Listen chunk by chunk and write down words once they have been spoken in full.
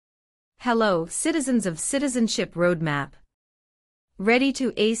Hello, citizens of Citizenship Roadmap. Ready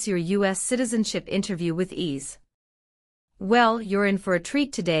to ace your U.S. citizenship interview with ease? Well, you're in for a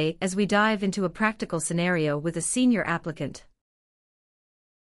treat today as we dive into a practical scenario with a senior applicant.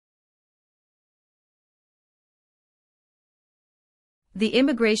 The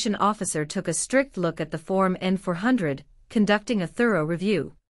immigration officer took a strict look at the Form N-400, conducting a thorough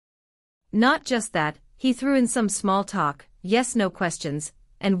review. Not just that, he threw in some small talk, yes-no questions,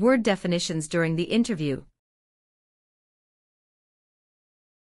 and word definitions during the interview.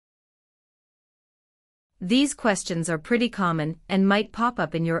 These questions are pretty common and might pop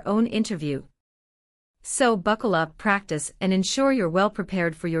up in your own interview. So buckle up, practice, and ensure you're well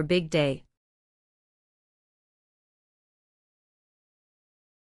prepared for your big day.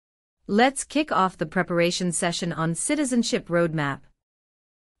 Let's kick off the preparation session on Citizenship Roadmap.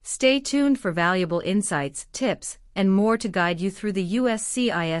 Stay tuned for valuable insights, tips, and more to guide you through the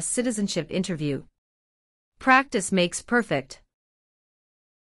USCIS citizenship interview. Practice makes perfect.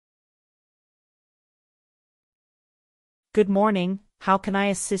 Good morning, how can I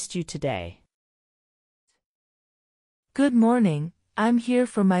assist you today? Good morning, I'm here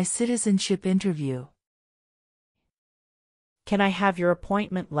for my citizenship interview. Can I have your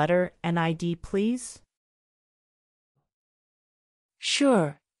appointment letter and ID, please?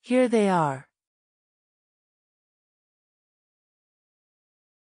 Sure, here they are.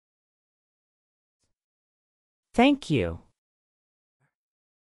 Thank you.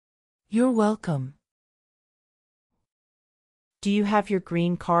 You're welcome. Do you have your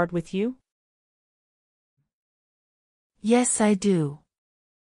green card with you? Yes, I do.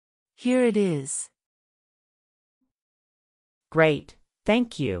 Here it is. Great,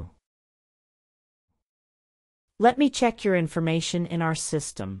 thank you. Let me check your information in our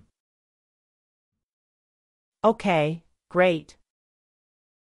system. Okay, great.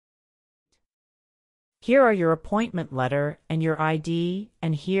 Here are your appointment letter and your ID,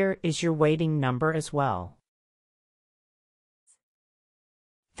 and here is your waiting number as well.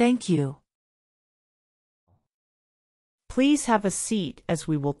 Thank you. Please have a seat as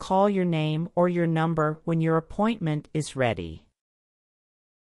we will call your name or your number when your appointment is ready.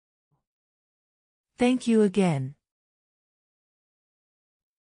 Thank you again.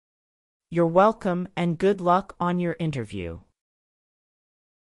 You're welcome and good luck on your interview.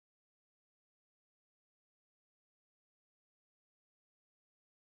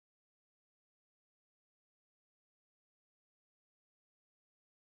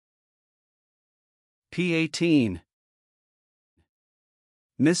 P18.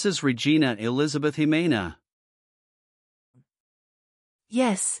 Mrs. Regina Elizabeth Jimena.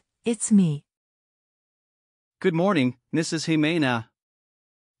 Yes, it's me. Good morning, Mrs. Jimena.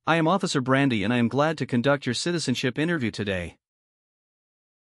 I am Officer Brandy and I am glad to conduct your citizenship interview today.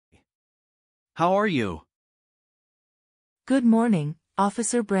 How are you? Good morning,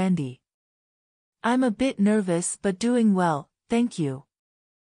 Officer Brandy. I'm a bit nervous but doing well, thank you.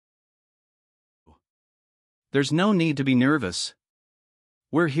 There's no need to be nervous.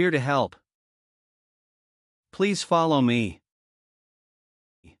 We're here to help. Please follow me.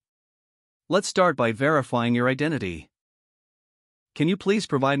 Let's start by verifying your identity. Can you please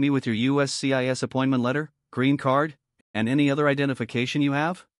provide me with your USCIS appointment letter, green card, and any other identification you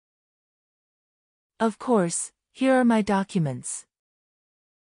have? Of course, here are my documents.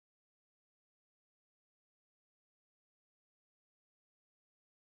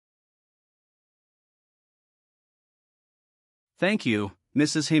 Thank you,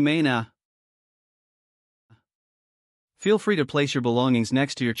 Mrs. Jimena. Feel free to place your belongings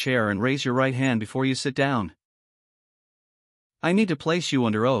next to your chair and raise your right hand before you sit down. I need to place you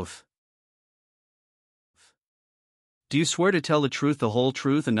under oath. Do you swear to tell the truth, the whole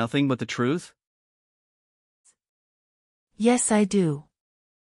truth, and nothing but the truth? Yes, I do.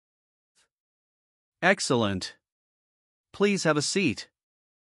 Excellent. Please have a seat.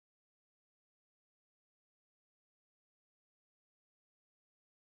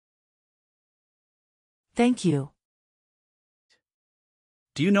 Thank you.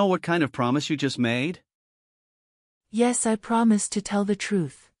 Do you know what kind of promise you just made? Yes, I promise to tell the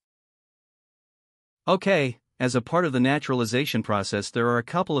truth. Okay, as a part of the naturalization process, there are a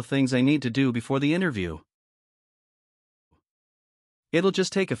couple of things I need to do before the interview. It'll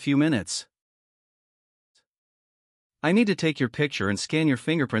just take a few minutes. I need to take your picture and scan your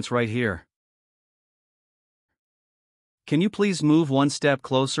fingerprints right here. Can you please move one step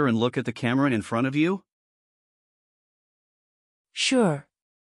closer and look at the camera in front of you? Sure.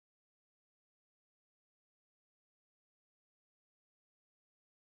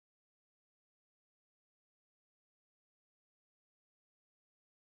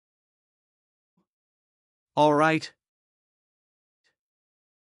 All right.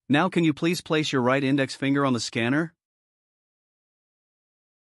 Now can you please place your right index finger on the scanner?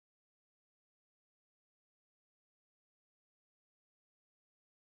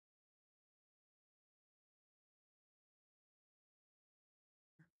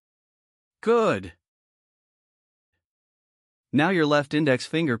 Good. Now your left index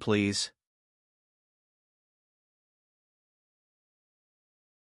finger, please.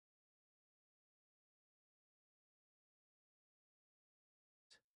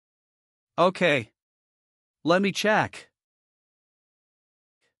 Okay. Let me check.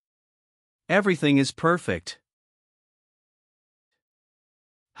 Everything is perfect.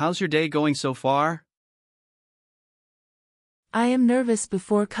 How's your day going so far? I am nervous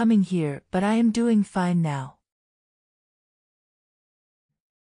before coming here, but I am doing fine now.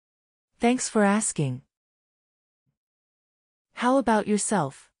 Thanks for asking. How about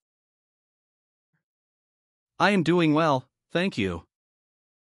yourself? I am doing well, thank you.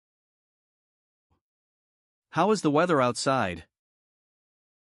 How is the weather outside?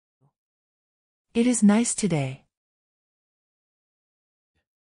 It is nice today.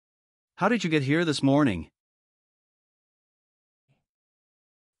 How did you get here this morning?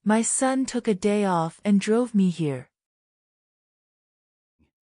 My son took a day off and drove me here.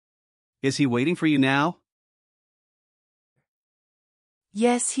 Is he waiting for you now?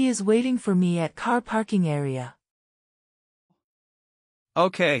 Yes, he is waiting for me at car parking area.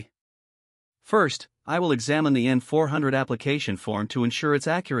 Okay. First, I will examine the N-400 application form to ensure its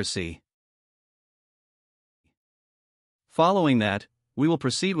accuracy. Following that, we will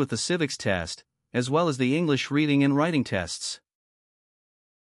proceed with the civics test, as well as the English reading and writing tests.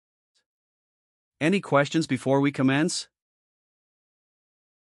 Any questions before we commence?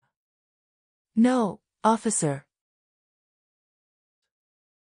 No, officer.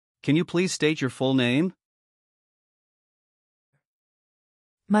 Can you please state your full name?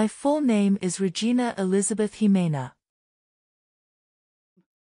 My full name is Regina Elizabeth Jimena.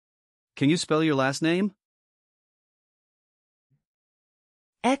 Can you spell your last name?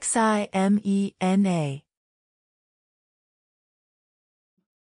 Ximena.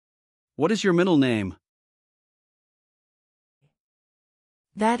 What is your middle name?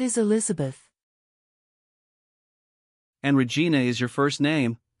 That is Elizabeth. And Regina is your first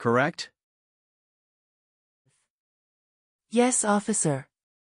name, correct? Yes, officer.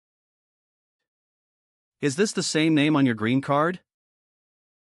 Is this the same name on your green card?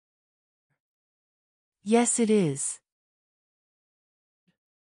 Yes, it is.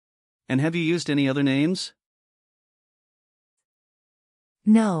 And have you used any other names?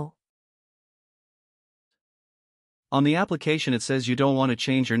 No. On the application it says you don't want to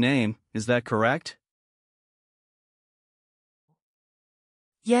change your name, is that correct?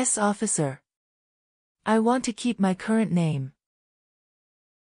 Yes, officer. I want to keep my current name.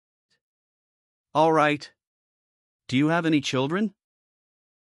 All right. Do you have any children?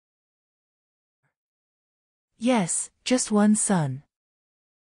 Yes, just one son.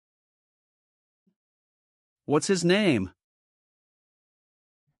 What's his name?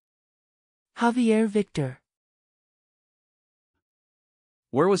 Javier Victor.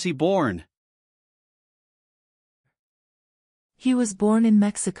 Where was he born? He was born in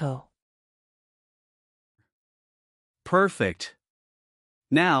Mexico. Perfect.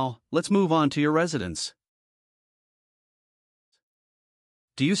 Now, let's move on to your residence.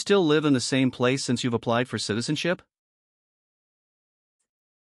 Do you still live in the same place since you've applied for citizenship?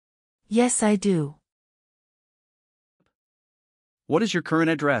 Yes, I do. What is your current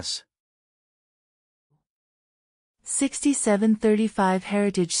address? 6735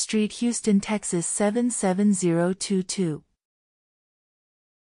 Heritage Street, Houston, Texas 77022.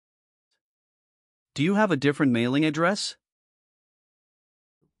 Do you have a different mailing address?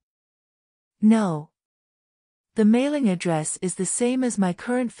 No. The mailing address is the same as my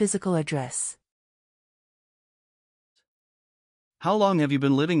current physical address. How long have you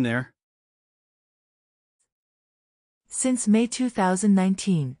been living there? Since May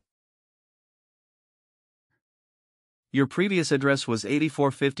 2019. Your previous address was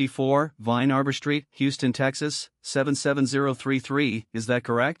 8454 Vine Arbor Street, Houston, Texas, 77033, is that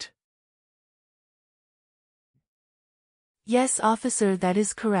correct? Yes, officer, that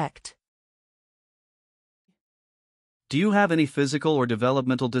is correct. Do you have any physical or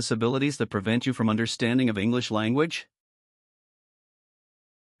developmental disabilities that prevent you from understanding of English language?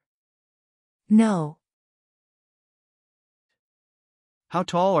 No. How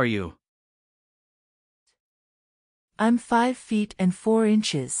tall are you? I'm 5 feet and 4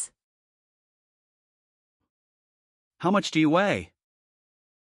 inches. How much do you weigh?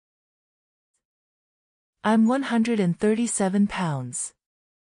 I'm 137 pounds.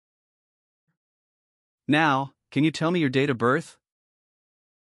 Now, can you tell me your date of birth?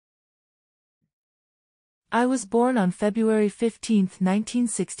 I was born on February 15,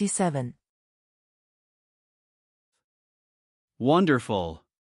 1967. Wonderful.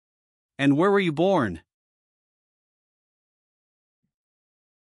 And where were you born?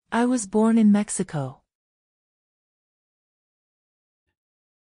 I was born in Mexico.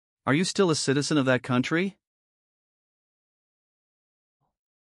 Are you still a citizen of that country?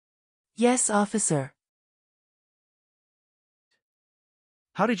 Yes, officer.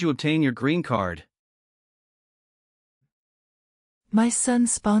 How did you obtain your green card? My son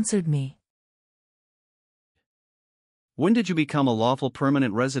sponsored me. When did you become a lawful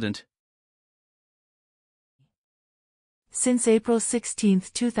permanent resident? Since April 16,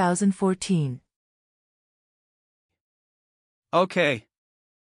 2014. Okay.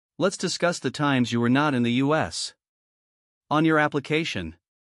 Let's discuss the times you were not in the U.S. On your application,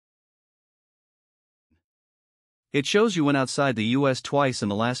 it shows you went outside the U.S. twice in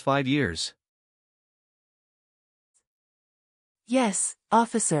the last 5 years. Yes,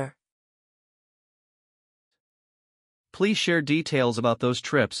 officer. Please share details about those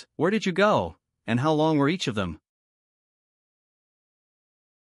trips. Where did you go, and how long were each of them?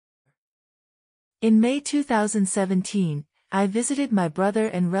 In May 2017, I visited my brother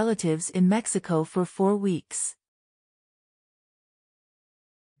and relatives in Mexico for 4 weeks.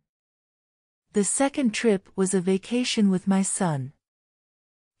 The second trip was a vacation with my son.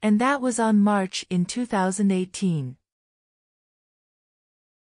 And that was on March in 2018.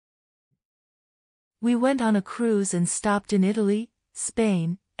 We went on a cruise and stopped in Italy,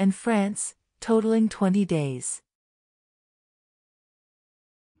 Spain, and France, totaling 20 days.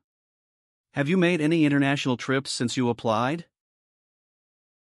 Have you made any international trips since you applied?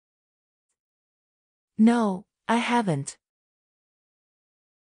 No, I haven't.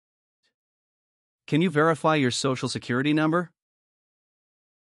 Can you verify your social security number?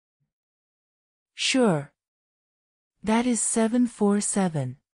 Sure. That is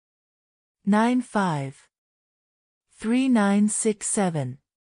 747-95-3967.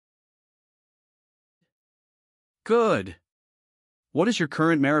 Good. What is your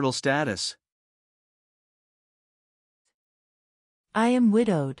current marital status? I am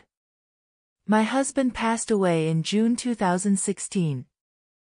widowed. My husband passed away in June 2016.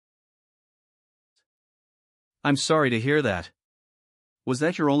 I'm sorry to hear that. Was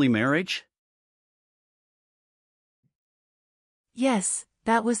that your only marriage? Yes,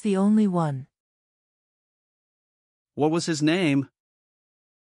 that was the only one. What was his name?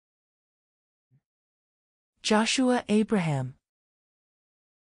 Joshua Abraham.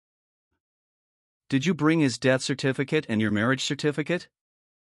 Did you bring his death certificate and your marriage certificate?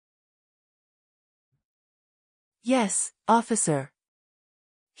 Yes, officer.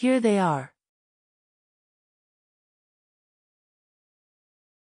 Here they are.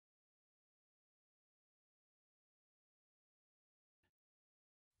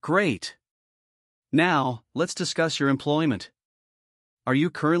 Great. Now, let's discuss your employment. Are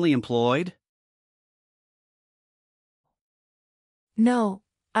you currently employed? No,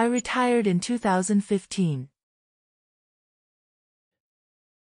 I retired in 2015.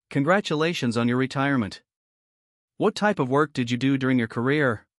 Congratulations on your retirement. What type of work did you do during your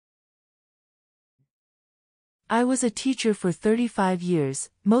career? I was a teacher for 35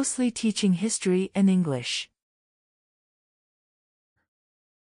 years, mostly teaching history and English.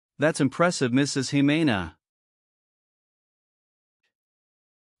 That's impressive, Mrs. Jimena.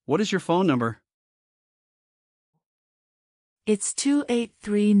 What is your phone number? It's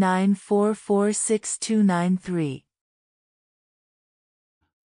 283-944-6293.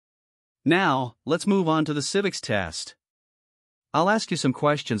 Now, let's move on to the civics test. I'll ask you some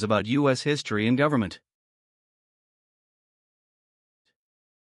questions about U.S. history and government.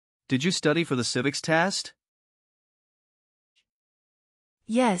 Did you study for the civics test?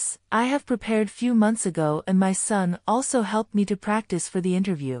 Yes, I have prepared few months ago and my son also helped me to practice for the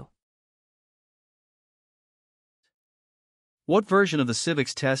interview. What version of the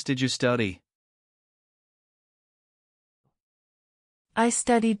civics test did you study? I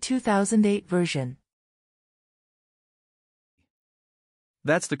studied 2008 version.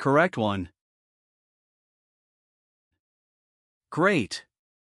 That's the correct one. Great.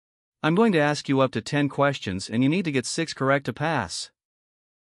 I'm going to ask you up to 10 questions and you need to get 6 correct to pass.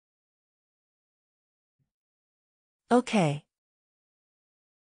 Okay.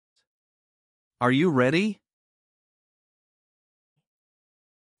 Are you ready?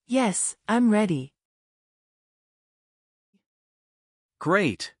 Yes, I'm ready.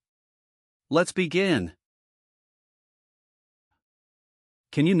 Great. Let's begin.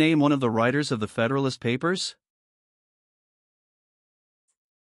 Can you name one of the writers of the Federalist Papers?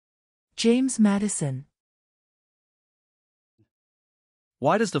 James Madison.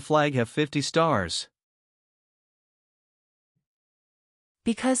 Why does the flag have 50 stars?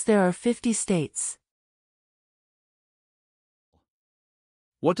 Because there are 50 states.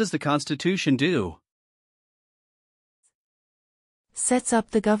 What does the Constitution do? Sets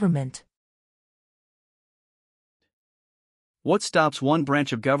up the government. What stops one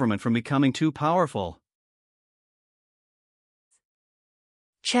branch of government from becoming too powerful?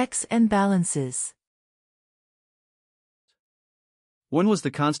 Checks and balances. When was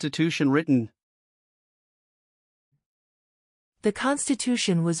the Constitution written? The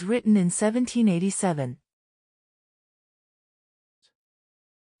Constitution was written in 1787.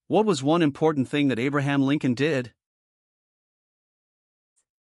 What was one important thing that Abraham Lincoln did?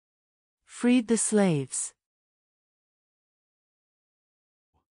 Freed the slaves.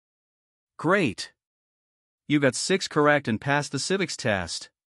 Great! You got 6 correct and passed the civics test.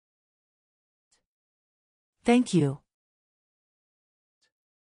 Thank you.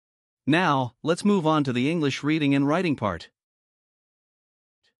 Now, let's move on to the English reading and writing part.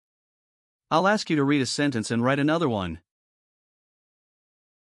 I'll ask you to read a sentence and write another one.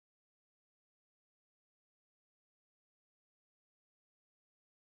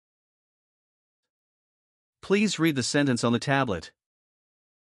 Please read the sentence on the tablet.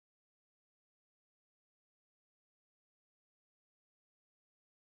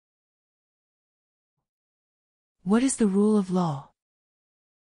 What is the rule of law?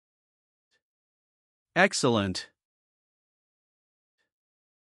 Excellent.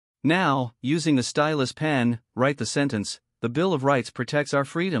 Now, using the stylus pen, write the sentence, "The Bill of Rights protects our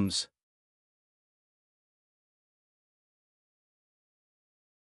freedoms."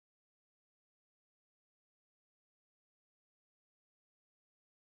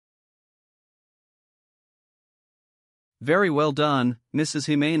 Very well done, Mrs.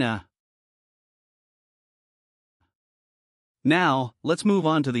 Jimena. Now, let's move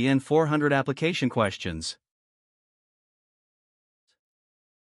on to the N-400 application questions.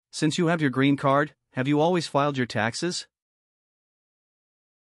 Since you have your green card, have you always filed your taxes?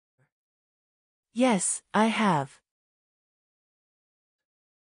 Yes, I have.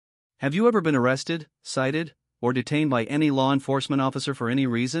 Have you ever been arrested, cited, or detained by any law enforcement officer for any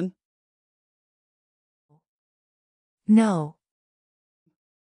reason? No.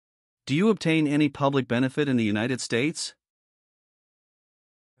 Do you obtain any public benefit in the United States?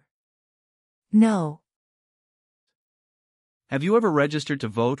 No. Have you ever registered to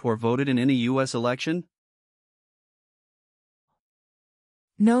vote or voted in any U.S. election?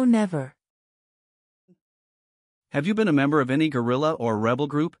 No, never. Have you been a member of any guerrilla or rebel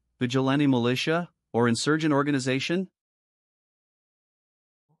group, vigilante militia, or insurgent organization?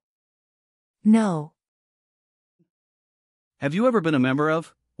 No. Have you ever been a member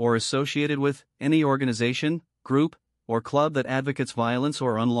of, or associated with, any organization, group, or club that advocates violence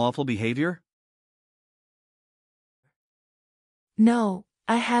or unlawful behavior? No,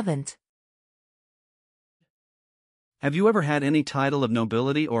 I haven't. Have you ever had any title of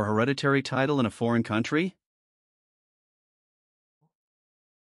nobility or hereditary title in a foreign country?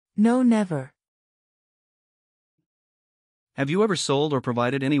 No, never. Have you ever sold or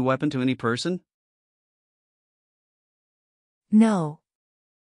provided any weapon to any person? No.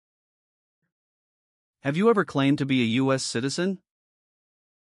 Have you ever claimed to be a U.S. citizen?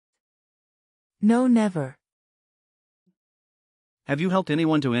 No, never. Have you helped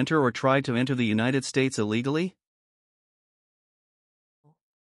anyone to enter or tried to enter the United States illegally?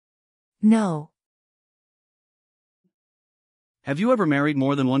 No. Have you ever married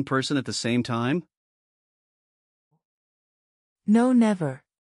more than one person at the same time? No, never.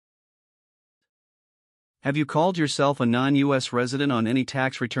 Have you called yourself a non-U.S. resident on any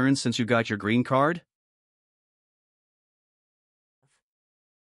tax returns since you got your green card?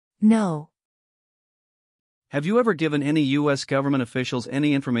 No. Have you ever given any U.S. government officials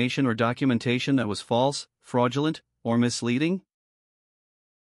any information or documentation that was false, fraudulent, or misleading?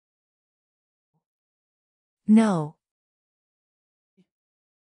 No.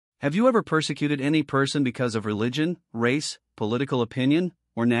 Have you ever persecuted any person because of religion, race, political opinion,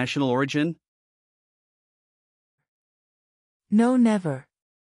 or national origin? No, never.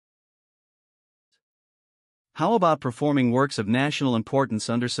 How about performing works of national importance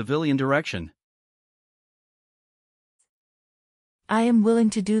under civilian direction? I am willing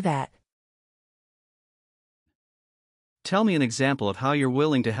to do that. Tell me an example of how you're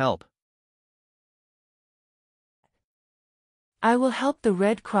willing to help. I will help the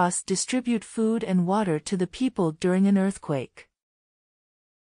Red Cross distribute food and water to the people during an earthquake.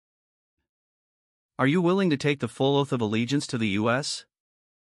 Are you willing to take the full oath of allegiance to the U.S.?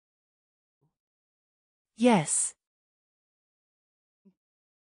 Yes.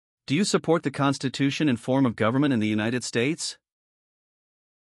 Do you support the Constitution and form of government in the United States?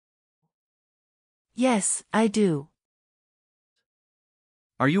 Yes, I do.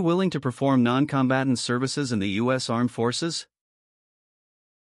 Are you willing to perform non-combatant services in the U.S. Armed Forces?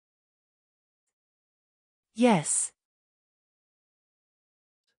 Yes.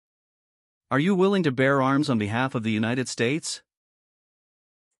 Are you willing to bear arms on behalf of the United States?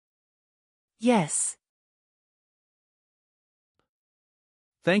 Yes.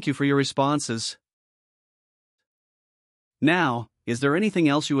 Thank you for your responses. Now, is there anything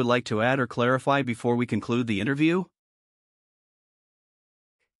else you would like to add or clarify before we conclude the interview?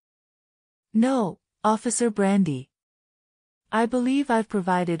 No, Officer Brandy. I believe I've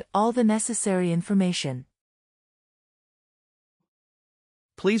provided all the necessary information.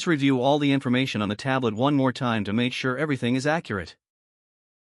 Please review all the information on the tablet one more time to make sure everything is accurate.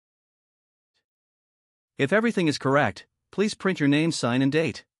 If everything is correct, please print your name, sign, and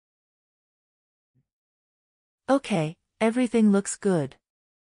date. Okay, everything looks good.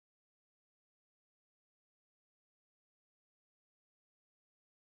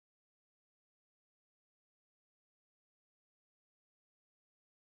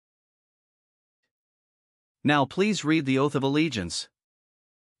 Now please read the oath of allegiance.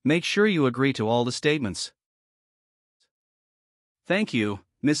 Make sure you agree to all the statements. Thank you,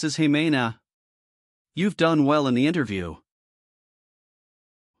 Mrs. Jimena. You've done well in the interview.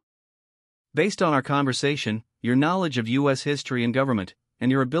 Based on our conversation, your knowledge of U.S. history and government,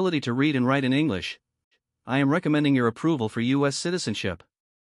 and your ability to read and write in English, I am recommending your approval for U.S. citizenship.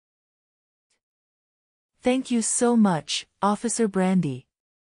 Thank you so much, Officer Brandy.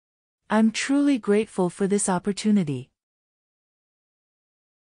 I'm truly grateful for this opportunity.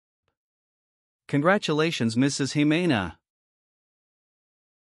 Congratulations, Mrs. Jimena.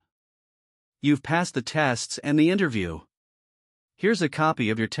 You've passed the tests and the interview. Here's a copy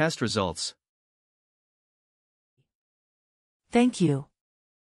of your test results. Thank you.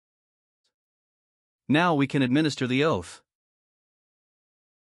 Now we can administer the oath.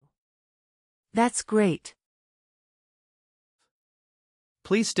 That's great.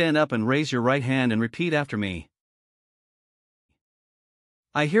 Please stand up and raise your right hand and repeat after me.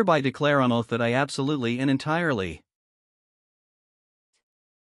 I hereby declare on oath that I absolutely and entirely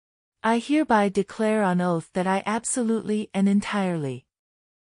I hereby declare on oath that I absolutely and entirely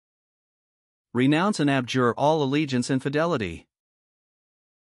renounce and abjure all allegiance and fidelity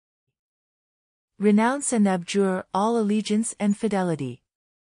renounce and abjure all allegiance and fidelity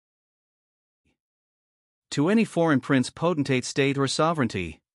to any foreign prince, potentate, state, or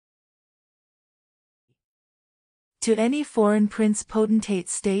sovereignty, to any foreign prince, potentate,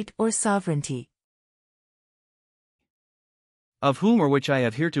 state, or sovereignty, of whom or which I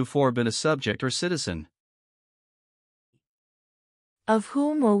have heretofore been a subject or citizen, of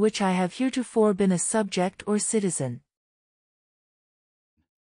whom or which I have heretofore been a subject or citizen,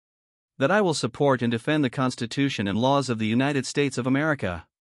 that I will support and defend the Constitution and laws of the United States of America,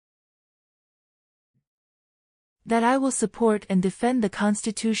 that I will support and defend the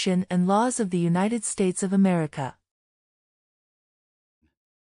Constitution and laws of the United States of America,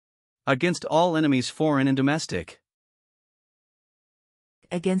 against all enemies, foreign and domestic,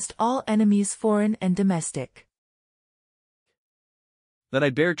 against all enemies, foreign and domestic, that I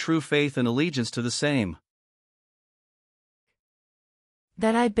bear true faith and allegiance to the same,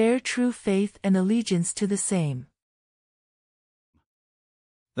 that I bear true faith and allegiance to the same,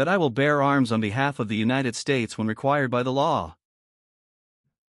 that I will bear arms on behalf of the United States when required by the law,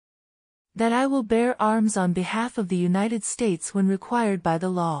 that I will bear arms on behalf of the United States when required by the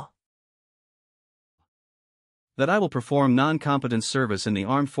law, that I will perform non-combatant service in the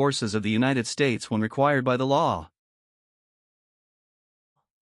armed forces of the United States when required by the law,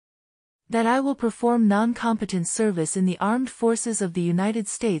 that I will perform non-combatant service in the armed forces of the United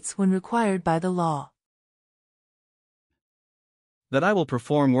States when required by the law, that I will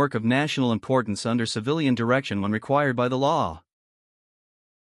perform work of national importance under civilian direction when required by the law,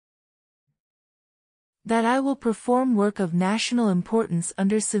 that I will perform work of national importance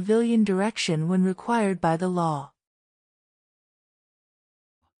under civilian direction when required by the law,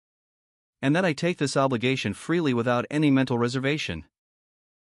 and that I take this obligation freely without any mental reservation,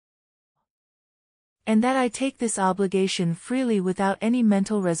 and that I take this obligation freely without any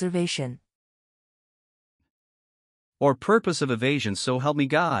mental reservation, or purpose of evasion, so help me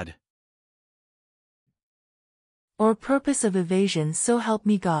God. or purpose of evasion, so help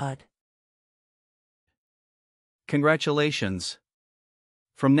me God. Congratulations.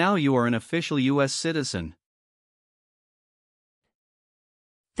 From now you are an official U.S. citizen.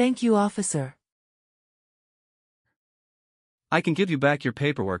 Thank you, officer. I can give you back your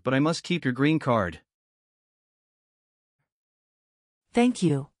paperwork, but I must keep your green card. Thank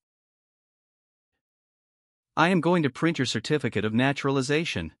you. I am going to print your certificate of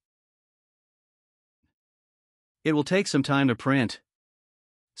naturalization. It will take some time to print,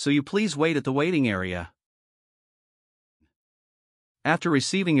 so you please wait at the waiting area. After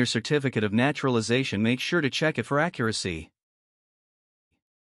receiving your certificate of naturalization, make sure to check it for accuracy.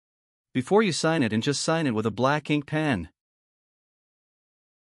 Before you sign it, and just sign it with a black ink pen.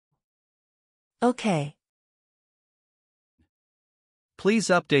 Okay. Please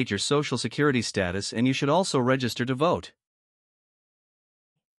update your social security status, and you should also register to vote.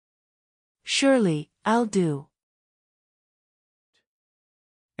 Surely, I'll do.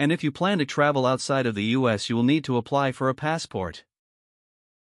 And if you plan to travel outside of the U.S., you will need to apply for a passport.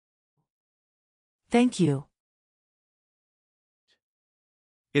 Thank you.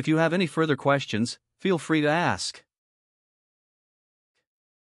 If you have any further questions, feel free to ask.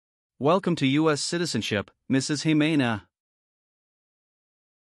 Welcome to U.S. citizenship, Mrs. Jimena.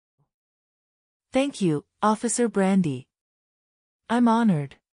 Thank you, Officer Brandy. I'm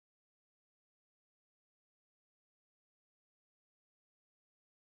honored.